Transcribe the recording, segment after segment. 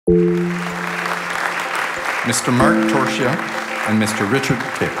Mr. Mark Torchia and Mr. Richard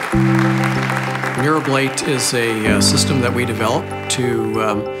Tyc. NeuroBlate is a system that we developed to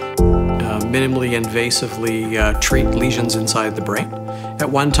minimally invasively treat lesions inside the brain. At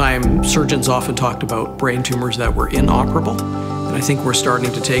one time, surgeons often talked about brain tumors that were inoperable, and I think we're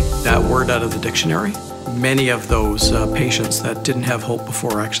starting to take that word out of the dictionary. Many of those patients that didn't have hope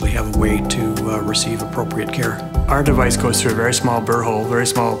before actually have a way to receive appropriate care. Our device goes through a very small burr hole, very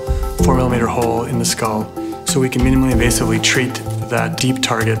small 4mm hole in the skull, so we can minimally invasively treat that deep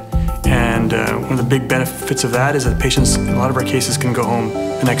target. And one of the big benefits of that is that patients, in a lot of our cases, can go home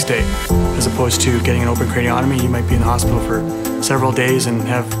the next day. As opposed to getting an open craniotomy, you might be in the hospital for several days and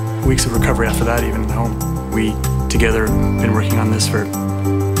have weeks of recovery after that, even at home. We together have been working on this for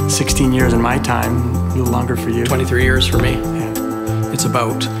 16 years in my time, a little longer for you. 23 years for me. Yeah. It's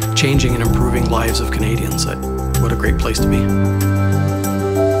about changing and improving lives of Canadians. What a great place to be.